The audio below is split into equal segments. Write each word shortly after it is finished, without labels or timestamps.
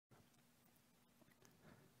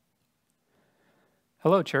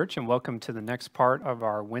Hello, church, and welcome to the next part of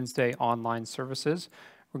our Wednesday online services.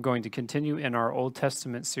 We're going to continue in our Old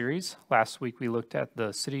Testament series. Last week we looked at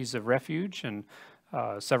the cities of refuge, and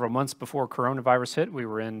several months before coronavirus hit, we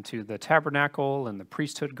were into the tabernacle and the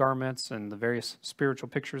priesthood garments and the various spiritual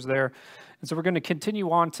pictures there. And so we're going to continue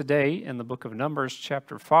on today in the book of Numbers,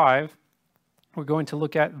 chapter 5. We're going to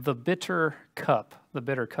look at the bitter cup,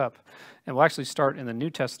 And we'll actually start in the New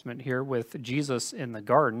Testament here with Jesus in the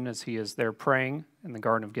garden as he is there praying in the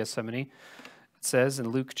Garden of Gethsemane. It says in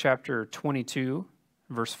Luke chapter 22,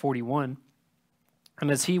 verse 41, "And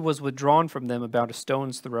as he was withdrawn from them about a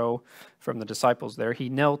stone's throw from the disciples there, he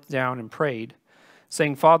knelt down and prayed,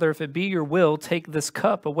 saying, 'Father, if it be your will, take this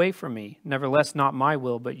cup away from me. Nevertheless, not my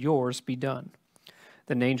will, but yours be done.'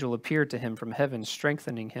 Then an angel appeared to him from heaven,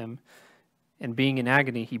 strengthening him. And being in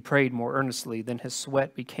agony, he prayed more earnestly. Then his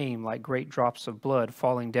sweat became like great drops of blood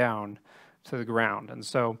falling down to the ground." And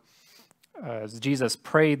so as Jesus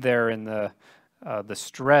prayed there in the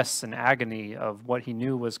stress and agony of what he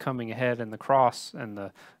knew was coming ahead in the cross and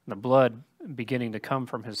the blood beginning to come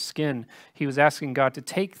from his skin, he was asking God to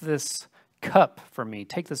take this cup from me.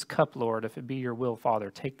 Take this cup, Lord, if it be your will,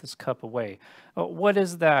 Father, take this cup away. What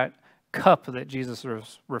is that cup that Jesus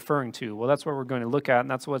was referring to? Well, that's what we're going to look at,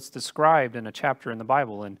 and that's what's described in a chapter in the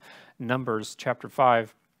Bible in Numbers chapter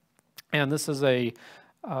 5. And this is a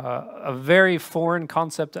very foreign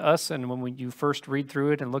concept to us, and when you first read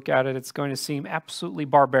through it and look at it, it's going to seem absolutely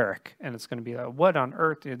barbaric, and it's going to be like, what on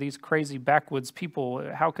earth are these crazy backwoods people?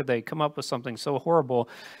 How could they come up with something so horrible?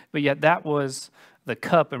 But yet that was the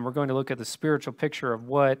cup, and we're going to look at the spiritual picture of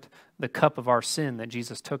what the cup of our sin that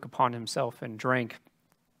Jesus took upon himself and drank,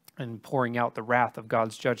 and pouring out the wrath of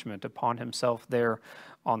God's judgment upon himself there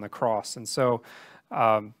on the cross. And so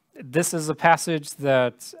this is a passage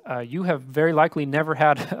that you have very likely never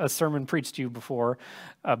had a sermon preached to you before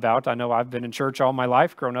about. I know I've been in church all my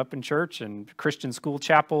life, grown up in church and Christian school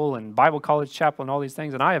chapel and Bible college chapel and all these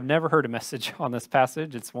things, and I have never heard a message on this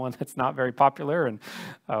passage. It's one that's not very popular and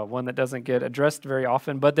one that doesn't get addressed very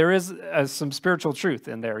often, but there is some spiritual truth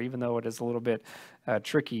in there, even though it is a little bit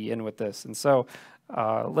tricky in with this. And so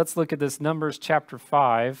let's look at this Numbers chapter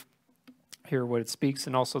 5, hear what it speaks,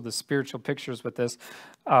 and also the spiritual pictures with this.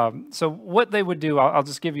 So what they would do, I'll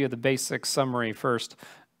just give you the basic summary first,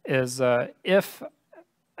 is if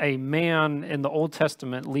a man in the Old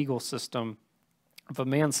Testament legal system, if a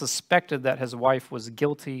man suspected that his wife was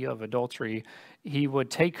guilty of adultery, he would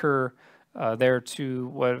take her there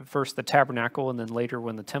to first the tabernacle, and then later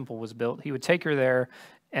when the temple was built, he would take her there,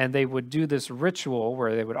 and they would do this ritual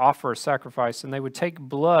where they would offer a sacrifice, and they would take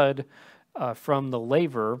blood from the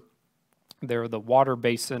laver, there, the water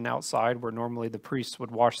basin outside where normally the priests would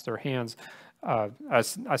wash their hands. I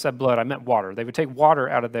said blood, I meant water. They would take water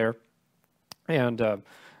out of there and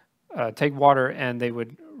take water, and they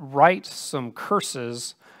would write some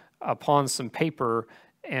curses upon some paper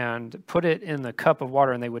and put it in the cup of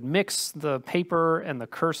water, and they would mix the paper and the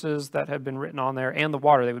curses that had been written on there and the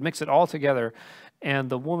water. They would mix it all together, and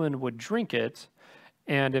the woman would drink it,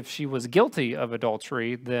 and if she was guilty of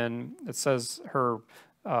adultery, then it says her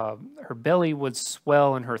belly would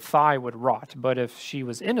swell and her thigh would rot. But if she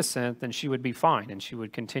was innocent, then she would be fine, and she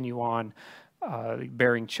would continue on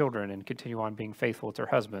bearing children and continue on being faithful to her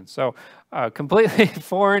husband. So completely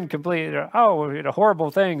foreign,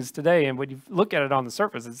 horrible things today. And when you look at it on the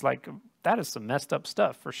surface, it's like, that is some messed up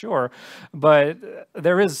stuff for sure. But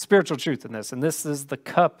there is spiritual truth in this. And this is the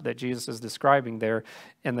cup that Jesus is describing there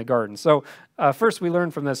in the garden. So first we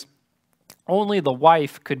learn from this, only the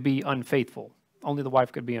wife could be unfaithful. Only the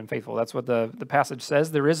wife could be unfaithful. That's what the passage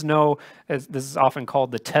says. There is no, this is often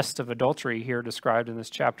called the test of adultery here described in this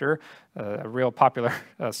chapter, a real popular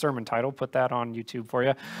sermon title. Put that on YouTube for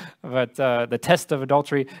you. But the test of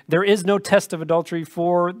adultery, there is no test of adultery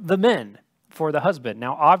for the men, for the husband.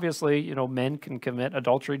 Now, obviously, men can commit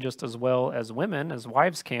adultery just as well as women, as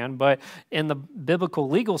wives can, but in the biblical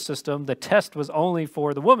legal system, the test was only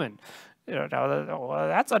for the woman.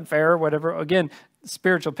 That's unfair, whatever. Again,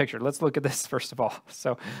 spiritual picture. Let's look at this first of all.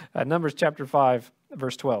 So Numbers chapter 5,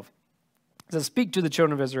 verse 12. It says, "Speak to the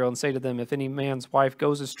children of Israel and say to them, if any man's wife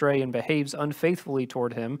goes astray and behaves unfaithfully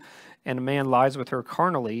toward him, and a man lies with her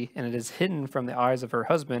carnally, and it is hidden from the eyes of her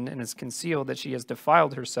husband, and is concealed that she has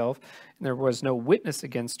defiled herself, and there was no witness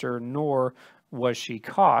against her, nor was she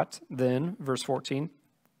caught, then," verse 14,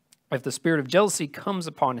 "if the spirit of jealousy comes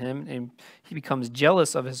upon him, and he becomes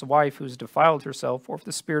jealous of his wife who's defiled herself, or if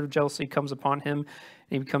the spirit of jealousy comes upon him,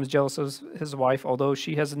 and he becomes jealous of his wife, although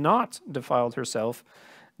she has not defiled herself,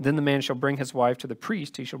 then the man shall bring his wife to the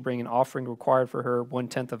priest. He shall bring an offering required for her,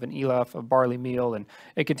 1/10 of an ephah of barley meal," and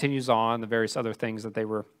it continues on, the various other things that they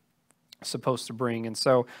were supposed to bring. And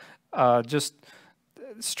so just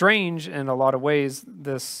strange in a lot of ways,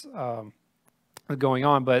 this going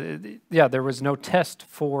on. But yeah, there was no test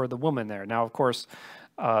for the woman there. Now, of course,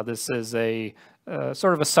 this is a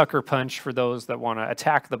sort of a sucker punch for those that want to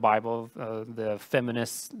attack the Bible, the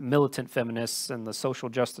feminists, militant feminists, and the social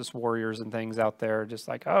justice warriors and things out there, just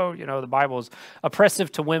like, oh, the Bible's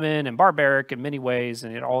oppressive to women and barbaric in many ways,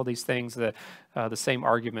 and all these things, that the same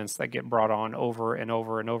arguments that get brought on over and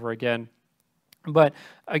over and over again. But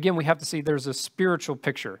again, we have to see there's a spiritual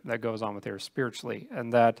picture that goes on with here spiritually,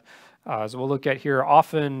 and that, as we'll look at here,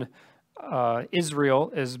 often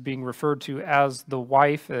Israel is being referred to as the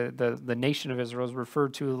wife, the nation of Israel is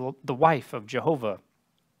referred to the wife of Jehovah,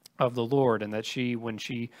 of the Lord, and that when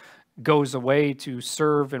she goes away to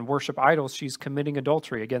serve and worship idols, she's committing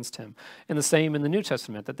adultery against him. And the same in the New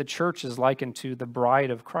Testament, that the church is likened to the bride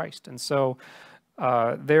of Christ. And so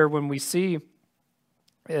when we see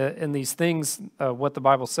in these things, what the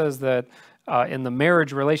Bible says, that in the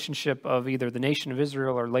marriage relationship of either the nation of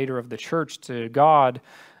Israel or later of the church to God,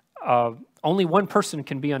 only one person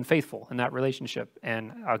can be unfaithful in that relationship.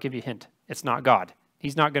 And I'll give you a hint. It's not God.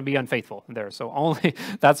 He's not going to be unfaithful there. So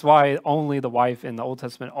that's why only the wife in the Old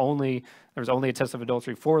Testament, there's only a test of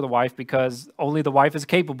adultery for the wife, because only the wife is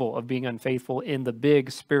capable of being unfaithful in the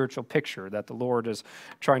big spiritual picture that the Lord is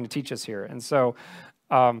trying to teach us here. And so,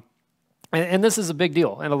 and this is a big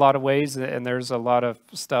deal in a lot of ways, and there's a lot of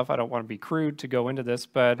stuff. I don't want to be crude to go into this,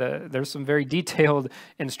 but there's some very detailed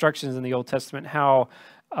instructions in the Old Testament how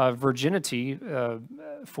virginity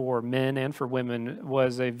for men and for women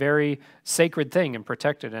was a very sacred thing and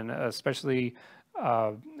protected, and especially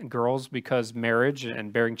girls, because marriage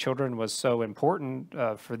and bearing children was so important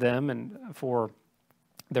for them and for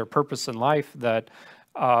their purpose in life, that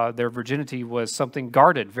their virginity was something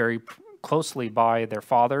guarded very closely by their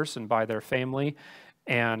fathers and by their family.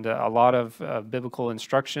 And a lot of biblical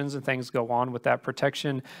instructions and things go on with that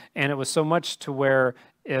protection. And it was so much to where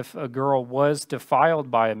if a girl was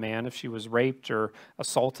defiled by a man, if she was raped or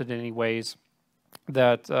assaulted in any ways,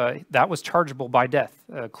 that was chargeable by death,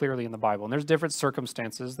 clearly in the Bible. And there's different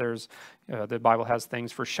circumstances. There's the Bible has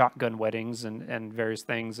things for shotgun weddings and various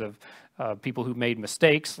things of people who made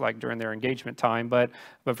mistakes, like during their engagement time. But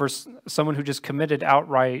for someone who just committed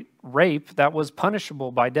outright rape, that was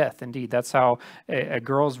punishable by death. Indeed, that's how a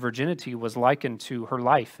girl's virginity was likened to her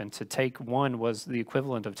life, and to take one was the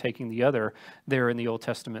equivalent of taking the other there in the Old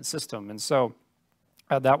Testament system. And so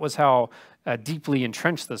that was how deeply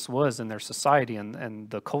entrenched this was in their society and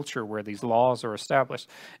the culture where these laws are established.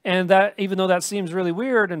 And that, even though that seems really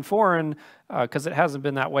weird and foreign, because it hasn't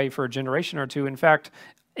been that way for a generation or two. In fact,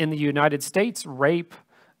 in the United States, rape,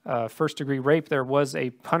 first-degree rape, there was a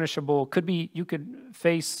punishable, you could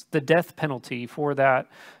face the death penalty for that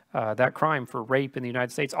crime for rape in the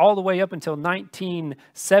United States, all the way up until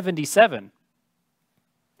 1977.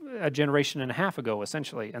 A generation and a half ago,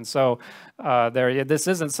 essentially. And so this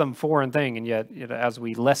isn't some foreign thing, and yet as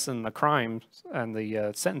we lessen the crimes and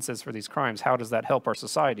the sentences for these crimes, how does that help our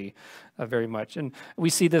society? Very much. And we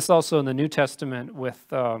see this also in the New Testament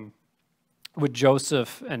with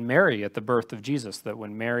Joseph and Mary at the birth of Jesus, that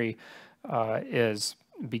when Mary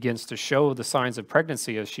begins to show the signs of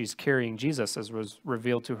pregnancy as she's carrying Jesus, as was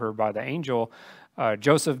revealed to her by the angel,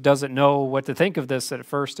 Joseph doesn't know what to think of this at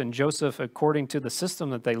first, and Joseph, according to the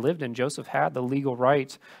system that they lived in, Joseph had the legal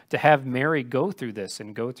right to have Mary go through this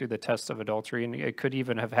and go through the test of adultery, and it could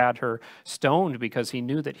even have had her stoned because he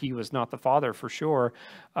knew that he was not the father for sure.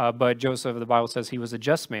 But Joseph, the Bible says, he was a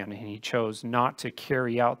just man, and he chose not to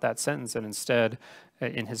carry out that sentence, and instead,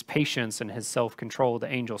 in his patience and his self-control,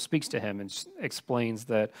 the angel speaks to him and explains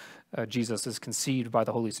that Jesus is conceived by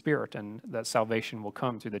the Holy Spirit, and that salvation will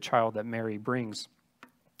come through the child that Mary brings.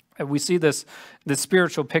 And we see this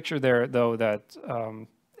spiritual picture there, though, that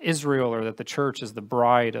Israel, or that the church, is the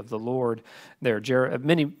bride of the Lord. There,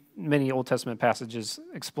 many Old Testament passages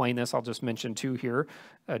explain this. I'll just mention two here.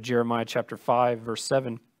 Jeremiah chapter 5, verse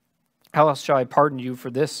 7. How else shall I pardon you for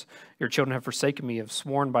this? Your children have forsaken me, have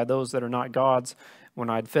sworn by those that are not gods. When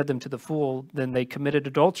I had fed them to the full, then they committed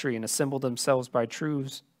adultery and assembled themselves by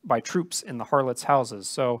troops in the harlots' houses.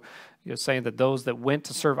 So you're saying that those that went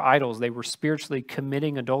to serve idols, they were spiritually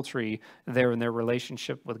committing adultery there in their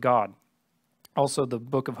relationship with God. Also, the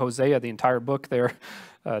book of Hosea, the entire book there,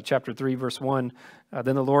 chapter 3, verse 1,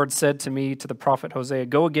 then the Lord said to me, to the prophet Hosea,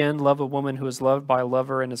 go again, love a woman who is loved by a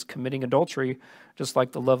lover and is committing adultery, just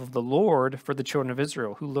like the love of the Lord for the children of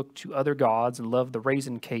Israel, who look to other gods and love the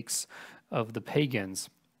raisin cakes of the pagans.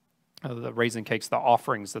 The raisin cakes, the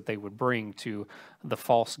offerings that they would bring to the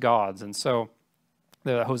false gods. And so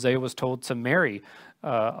Hosea was told to marry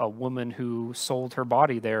a woman who sold her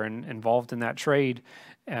body there and involved in that trade,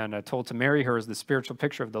 and told to marry her as the spiritual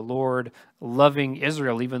picture of the Lord loving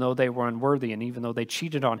Israel, even though they were unworthy and even though they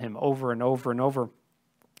cheated on him over and over and over.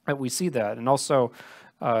 We see that. And also,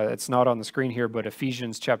 it's not on the screen here, but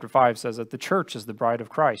Ephesians chapter 5 says that the church is the bride of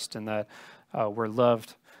Christ, and that we're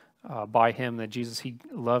loved by him, that Jesus, he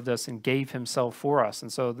loved us and gave himself for us.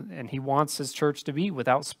 And he wants his church to be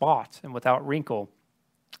without spot and without wrinkle.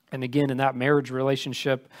 And again, in that marriage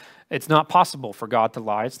relationship, it's not possible for God to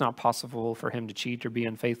lie. It's not possible for him to cheat or be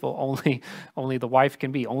unfaithful. Only the wife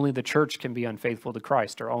can be. Only the church can be unfaithful to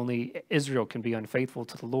Christ, or only Israel can be unfaithful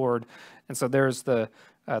to the Lord. And so there's the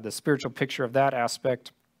spiritual picture of that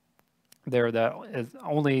aspect there, that is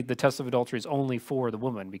only the test of adultery is only for the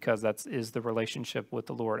woman, because that is the relationship with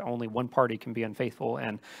the Lord. Only one party can be unfaithful,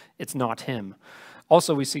 and it's not him.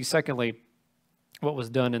 Also, we see, secondly, what was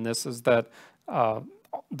done in this is that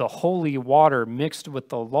the holy water mixed with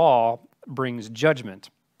the law brings judgment.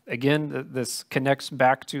 Again, this connects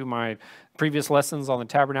back to my previous lessons on the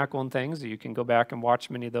tabernacle and things. You can go back and watch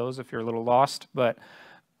many of those if you're a little lost. But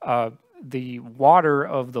the water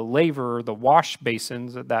of the laver, the wash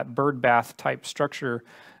basins, that bird bath type structure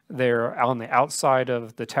there on the outside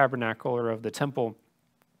of the tabernacle or of the temple,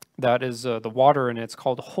 that is the water, and it's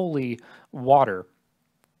called holy water.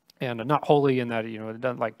 And not holy in that, it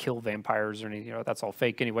doesn't like kill vampires or anything, that's all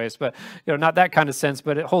fake anyways, but, not that kind of sense,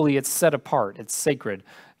 but holy, it's set apart, it's sacred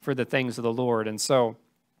for the things of the Lord. And so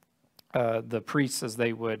the priests, as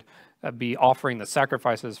they would be offering the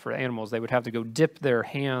sacrifices for animals, they would have to go dip their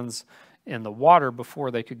hands in the water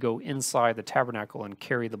before they could go inside the tabernacle and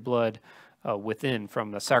carry the blood within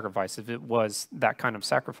from the sacrifice, if it was that kind of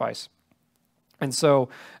sacrifice. And so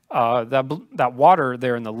that water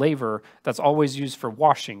there in the laver, that's always used for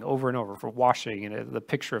washing over and over, for washing, and the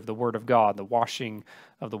picture of the Word of God, the washing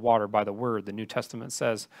of the water by the Word, the New Testament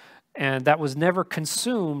says. And that was never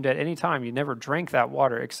consumed at any time. You never drank that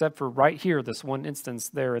water, except for right here, this one instance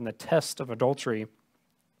there in the test of adultery.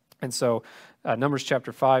 And so Numbers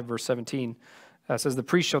chapter 5, verse 17 says, the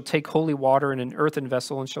priest shall take holy water in an earthen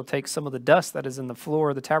vessel, and shall take some of the dust that is in the floor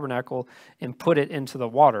of the tabernacle and put it into the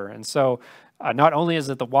water. And so not only is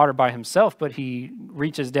it the water by himself, but he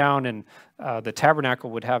reaches down, and the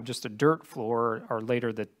tabernacle would have just a dirt floor, or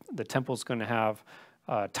later the temple's going to have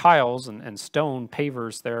tiles and stone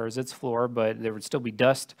pavers there as its floor, but there would still be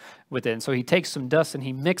dust with it. And so he takes some dust and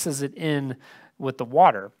he mixes it in with the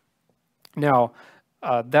water. Now,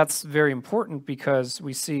 that's very important, because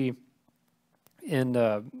we see in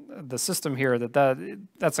the system here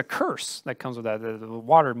that's a curse that comes with that. The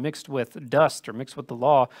water mixed with dust or mixed with the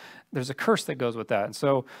law, there's a curse that goes with that. And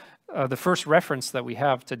so the first reference that we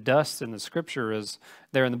have to dust in the scripture is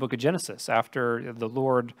there in the book of Genesis, after the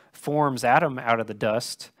Lord forms Adam out of the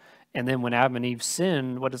dust. And then when Adam and Eve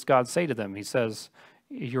sin, what does God say to them? He says,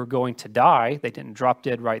 you're going to die. They didn't drop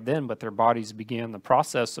dead right then, but their bodies began the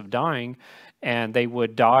process of dying, and they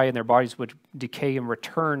would die and their bodies would decay and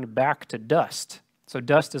return back to dust. So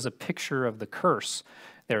dust is a picture of the curse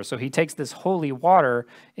there. So he takes this holy water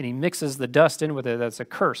and he mixes the dust in with it. That's a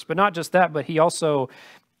curse. But not just that, but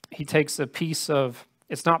he takes a piece of,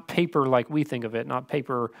 it's not paper like we think of it, not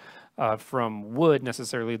paper from wood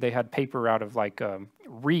necessarily. They had paper out of like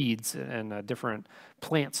reeds and different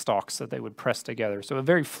plant stalks that they would press together. So a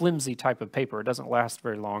very flimsy type of paper. It doesn't last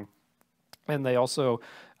very long. And they also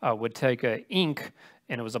would take ink,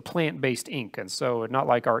 and it was a plant-based ink. And so not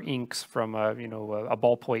like our inks from a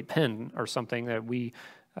ballpoint pen or something that we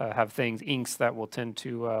have inks that will tend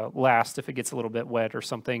to last if it gets a little bit wet or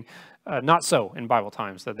something. Not so in Bible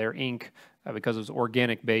times, that their ink, because it was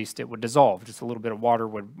organic based, it would dissolve. Just a little bit of water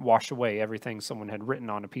would wash away everything someone had written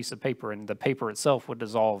on a piece of paper, and the paper itself would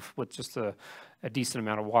dissolve with just a decent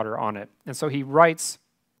amount of water on it. And so he writes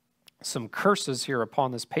some curses here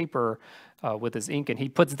upon this paper with his ink, and he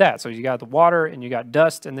puts that. So you got the water, and you got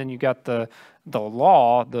dust, and then you got the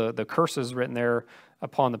law, the curses written there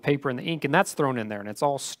upon the paper and the ink, and that's thrown in there, and it's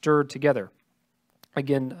all stirred together.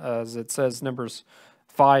 Again, as it says, Numbers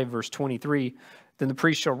 5, verse 23, then the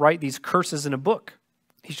priest shall write these curses in a book.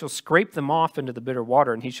 He shall scrape them off into the bitter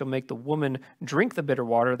water, and he shall make the woman drink the bitter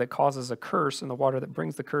water that causes a curse, and the water that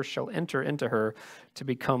brings the curse shall enter into her to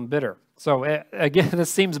become bitter. So again, this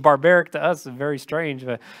seems barbaric to us and very strange,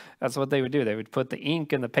 but that's what they would do. They would put the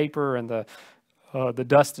ink and the paper and the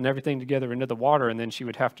dust and everything together into the water, and then she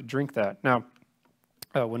would have to drink that. Now,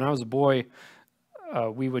 when I was a boy,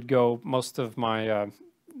 we would go, most of my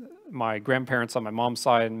grandparents on my mom's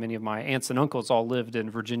side and many of my aunts and uncles all lived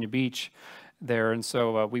in Virginia Beach. there. And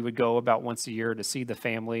so we would go about once a year to see the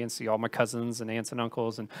family and see all my cousins and aunts and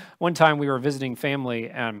uncles. And one time we were visiting family,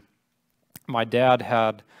 and my dad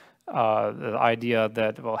had the idea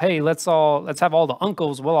that, well, hey, let's have all the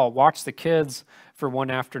uncles. We'll all watch the kids for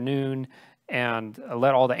one afternoon, and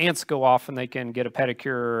let all the aunts go off and they can get a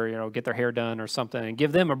pedicure, or, get their hair done or something, and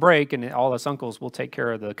give them a break. And all us uncles will take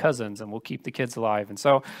care of the cousins, and we'll keep the kids alive. And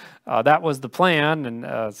so that was the plan.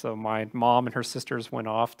 And so my mom and her sisters went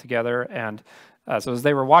off together. And so as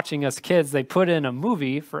they were watching us kids, they put in a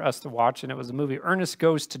movie for us to watch, and it was a movie, Ernest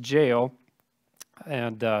Goes to Jail.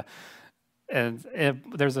 And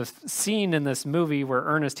there's a scene in this movie where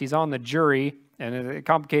Ernest, he's on the jury, and it's a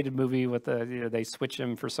complicated movie with they switch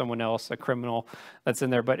him for someone else, a criminal that's in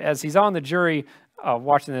there. But as he's on the jury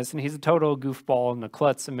watching this, and he's a total goofball and a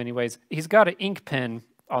klutz in many ways, he's got an ink pen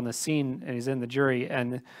on the scene, and he's in the jury,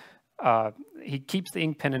 and he keeps the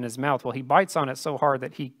ink pen in his mouth. Well, he bites on it so hard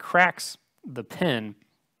that he cracks the pen,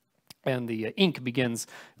 and the ink begins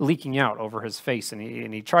leaking out over his face, and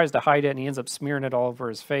he tries to hide it, and he ends up smearing it all over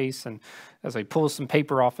his face. And as he pulls some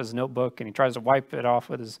paper off his notebook, and he tries to wipe it off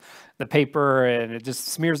with the paper, and it just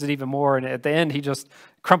smears it even more. And at the end, he just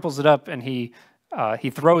crumples it up, and he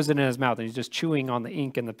throws it in his mouth, and he's just chewing on the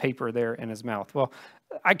ink and the paper there in his mouth. Well,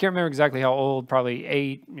 I can't remember exactly how old,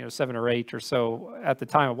 probably 7 or 8 or so at the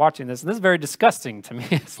time of watching this. And this is very disgusting to me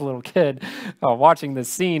as a little kid watching this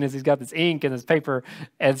scene as he's got this ink and this paper.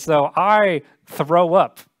 And so I throw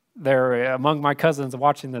up there among my cousins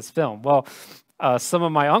watching this film. Well, some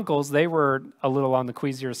of my uncles, they were a little on the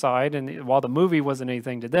queasier side. And while the movie wasn't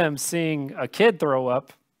anything to them, seeing a kid throw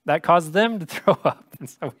up, that caused them to throw up. And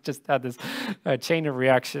so we just had this chain of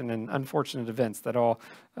reaction and unfortunate events that all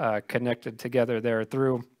connected together there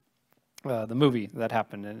through the movie that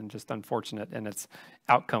happened, and just unfortunate in its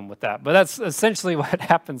outcome with that. But that's essentially what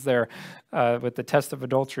happens there with the test of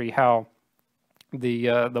adultery, how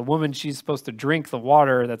the woman, she's supposed to drink the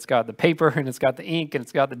water that's got the paper, and it's got the ink, and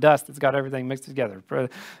it's got the dust, it's got everything mixed together.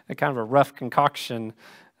 A kind of a rough concoction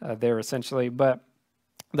there essentially. But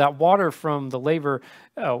that water from the laver,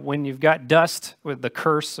 when you've got dust with the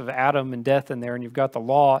curse of Adam and death in there, and you've got the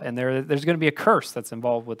law in there, there's going to be a curse that's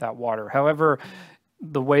involved with that water. However,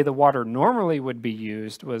 the way the water normally would be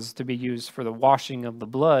used was to be used for the washing of the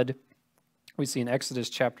blood. We see in Exodus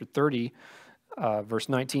chapter 30, verse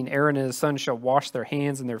 19, Aaron and his sons shall wash their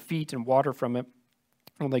hands and their feet in water from it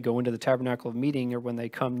when they go into the tabernacle of meeting, or when they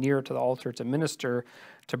come near to the altar to minister,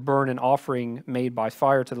 to burn an offering made by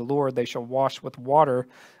fire to the Lord. They shall wash with water,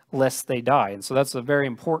 lest they die. And so that's a very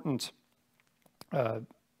important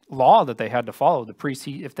law that they had to follow. The priests,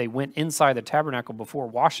 if they went inside the tabernacle before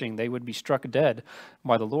washing, they would be struck dead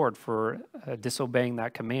by the Lord for disobeying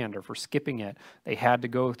that command or for skipping it. They had to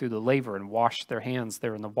go through the laver and wash their hands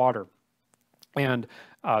there in the water. And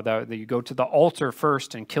you go to the altar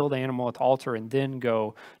first and kill the animal at the altar, and then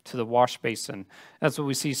go to the wash basin. That's what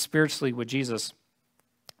we see spiritually with Jesus,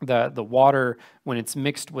 that the water, when it's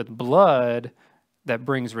mixed with blood, that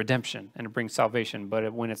brings redemption and it brings salvation.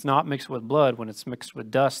 But when it's not mixed with blood, when it's mixed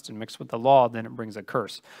with dust and mixed with the law, then it brings a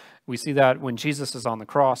curse. We see that when Jesus is on the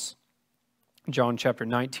cross. John chapter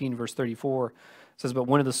 19, verse 34 says, "But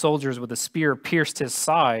one of the soldiers with a spear pierced his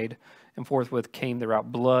side, and forthwith came there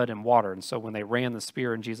out blood and water." And so when they ran the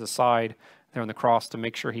spear in Jesus' side there on the cross to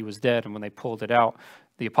make sure he was dead, and when they pulled it out,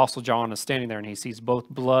 the Apostle John is standing there, and he sees both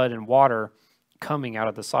blood and water coming out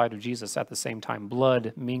of the side of Jesus at the same time,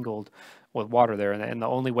 blood mingled with water there. And the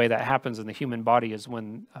only way that happens in the human body is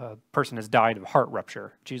when a person has died of heart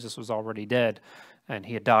rupture. Jesus was already dead, and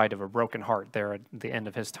he had died of a broken heart there at the end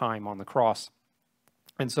of his time on the cross.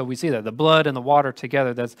 And so we see that the blood and the water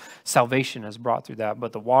together, that salvation is brought through that.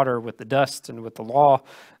 But the water with the dust and with the law,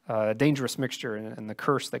 a dangerous mixture, and the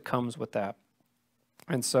curse that comes with that.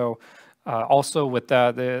 And so also with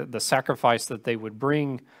that, the sacrifice that they would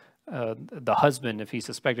bring the husband, if he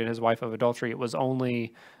suspected his wife of adultery, it was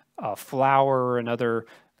only flour and other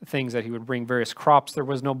things that he would bring, various crops. There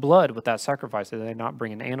was no blood with that sacrifice. They did not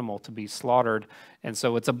bring an animal to be slaughtered. And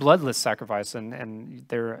so it's a bloodless sacrifice. And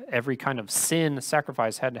every kind of sin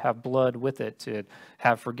sacrifice had to have blood with it to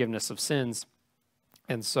have forgiveness of sins.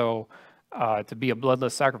 And so to be a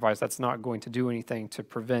bloodless sacrifice, that's not going to do anything to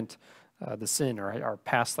prevent the sin or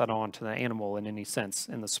pass that on to the animal in any sense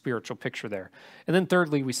in the spiritual picture there. And then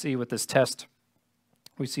thirdly, we see with this test,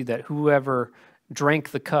 we see that whoever drank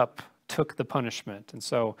the cup took the punishment. And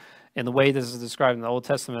so in the way this is described in the Old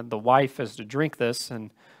Testament, the wife is to drink this,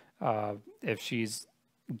 and if she's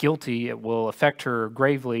guilty, it will affect her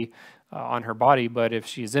gravely on her body, but if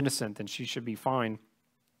she is innocent, then she should be fine.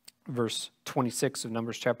 Verse 26 of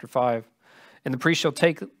Numbers chapter 5, And the priest shall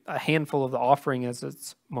take a handful of the offering as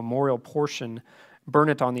its memorial portion, burn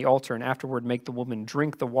it on the altar, and afterward make the woman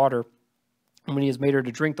drink the water. And when he has made her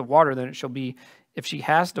to drink the water, then it shall be, if she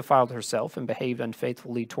has defiled herself and behaved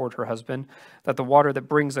unfaithfully toward her husband, that the water that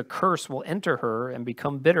brings a curse will enter her and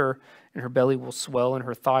become bitter, and her belly will swell, and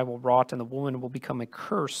her thigh will rot, and the woman will become a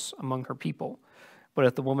curse among her people. But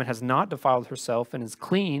if the woman has not defiled herself and is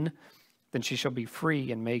clean, then she shall be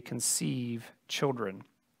free and may conceive children.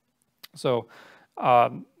 So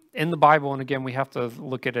in the Bible, and again, we have to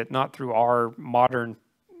look at it not through our modern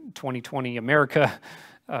 2020 America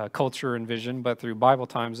culture and vision, but through Bible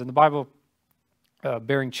times. In the Bible,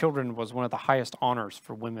 bearing children was one of the highest honors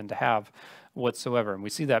for women to have whatsoever. And we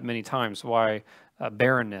see that many times, why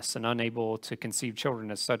barrenness and unable to conceive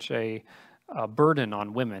children is such a burden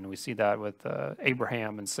on women. We see that with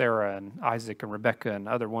Abraham and Sarah and Isaac and Rebekah and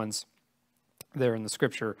other ones there in the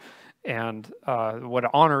scripture. And what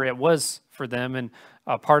an honor it was for them. And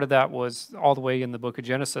part of that was all the way in the book of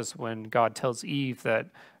Genesis when God tells Eve that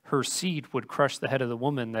her seed would crush the head of the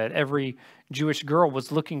woman, that every Jewish girl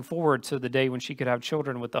was looking forward to the day when she could have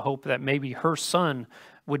children with the hope that maybe her son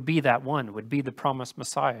would be that one, would be the promised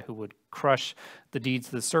Messiah who would crush the deeds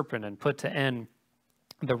of the serpent and put to end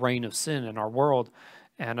the reign of sin in our world.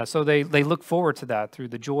 And so they look forward to that through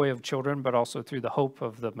the joy of children, but also through the hope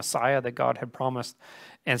of the Messiah that God had promised.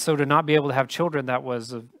 And so to not be able to have children, that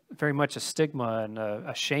was very much a stigma and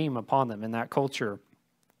a shame upon them in that culture.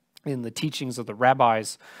 In the teachings of the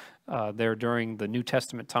rabbis there during the New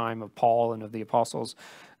Testament time of Paul and of the apostles,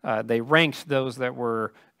 they ranked those that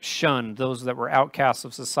were shunned, those that were outcasts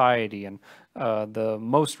of society. And the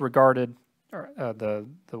most regarded, the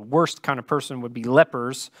worst kind of person would be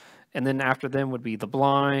lepers. And then after them would be the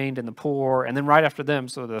blind and the poor. And then right after them,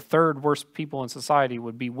 so the third worst people in society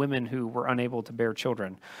would be women who were unable to bear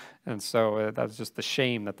children. And so that's just the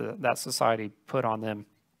shame that that society put on them.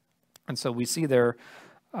 And so we see there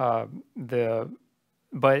the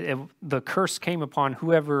curse came upon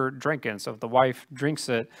whoever drank it. So if the wife drinks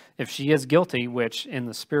it, if she is guilty, which in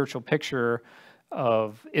the spiritual picture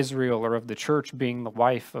of Israel or of the church being the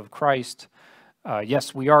wife of Christ,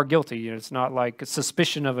 yes, we are guilty. It's not like a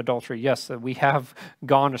suspicion of adultery. Yes, we have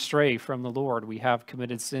gone astray from the Lord. We have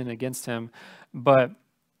committed sin against him. But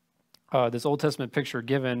this Old Testament picture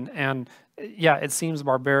given, and yeah, it seems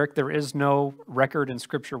barbaric. There is no record in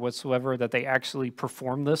Scripture whatsoever that they actually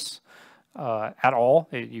perform this at all.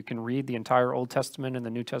 You can read the entire Old Testament and the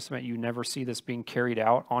New Testament. You never see this being carried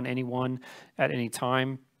out on anyone at any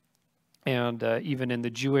time. And even in the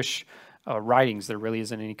Jewish writings, there really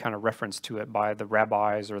isn't any kind of reference to it by the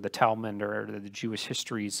rabbis or the Talmud or the Jewish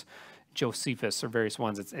histories, Josephus or various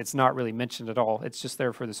ones. It's not really mentioned at all. It's just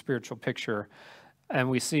there for the spiritual picture. And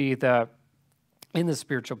we see that in the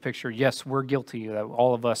spiritual picture, yes, we're guilty.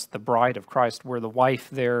 All of us, the bride of Christ, we're the wife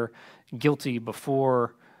there, guilty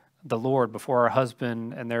before the Lord, before our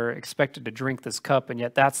husband, and they're expected to drink this cup. And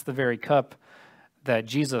yet that's the very cup that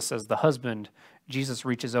Jesus, as the husband, Jesus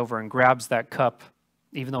reaches over and grabs that cup.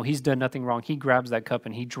 Even though he's done nothing wrong, he grabs that cup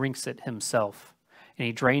and he drinks it himself. And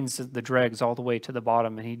he drains the dregs all the way to the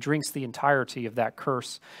bottom, and he drinks the entirety of that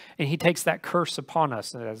curse. And he takes that curse upon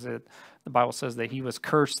us, as the Bible says that he was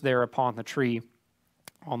cursed there upon the tree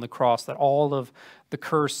on the cross, that all of the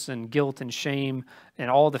curse and guilt and shame and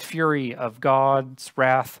all the fury of God's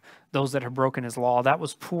wrath, those that have broken his law, that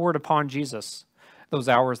was poured upon Jesus, those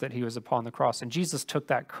hours that he was upon the cross. And Jesus took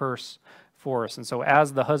that curse for us. And so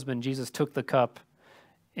as the husband, Jesus took the cup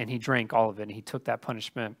and he drank all of it, and he took that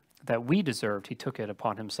punishment that we deserved. He took it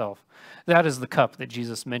upon himself. That is the cup that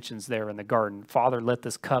Jesus mentions there in the garden. Father, let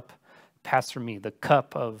this cup pass from me, the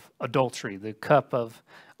cup of adultery, the cup of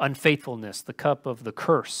unfaithfulness, the cup of the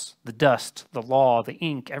curse, the dust, the law, the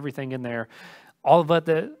ink, everything in there, all of it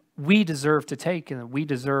that we deserve to take, and we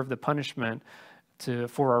deserve the punishment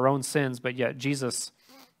for our own sins. But yet Jesus,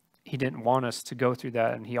 he didn't want us to go through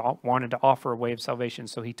that, and he wanted to offer a way of salvation.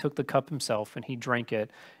 So he took the cup himself and he drank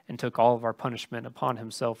it and took all of our punishment upon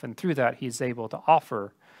himself. And through that, he's able to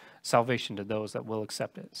offer salvation to those that will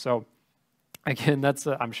accept it. So again,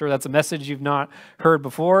 I'm sure that's a message you've not heard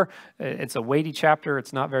before. It's a weighty chapter.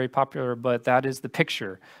 It's not very popular, but that is the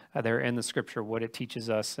picture there in the scripture, what it teaches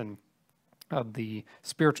us, and of the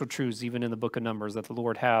spiritual truths, even in the book of Numbers, that the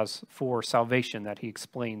Lord has for salvation, that he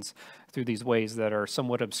explains through these ways that are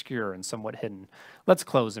somewhat obscure and somewhat hidden. Let's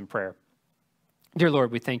close in prayer. Dear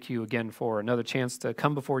Lord, we thank you again for another chance to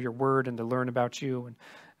come before your word and to learn about you.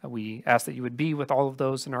 And we ask that you would be with all of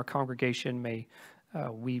those in our congregation. May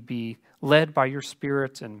we be led by your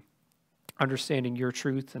Spirit and understanding your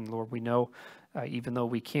truth. And Lord, we know Even though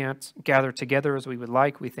we can't gather together as we would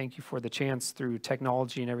like, we thank you for the chance through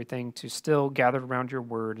technology and everything to still gather around your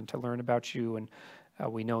word and to learn about you. And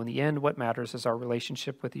we know in the end what matters is our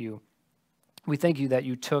relationship with you. We thank you that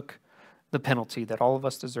you took the penalty that all of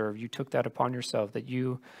us deserve. You took that upon yourself, that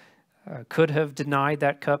you could have denied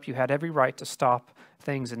that cup. You had every right to stop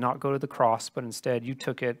things and not go to the cross, but instead you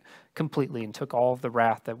took it completely and took all of the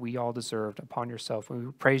wrath that we all deserved upon yourself. And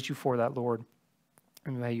we praise you for that, Lord.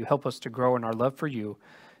 And may you help us to grow in our love for you.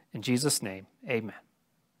 In Jesus' name, amen.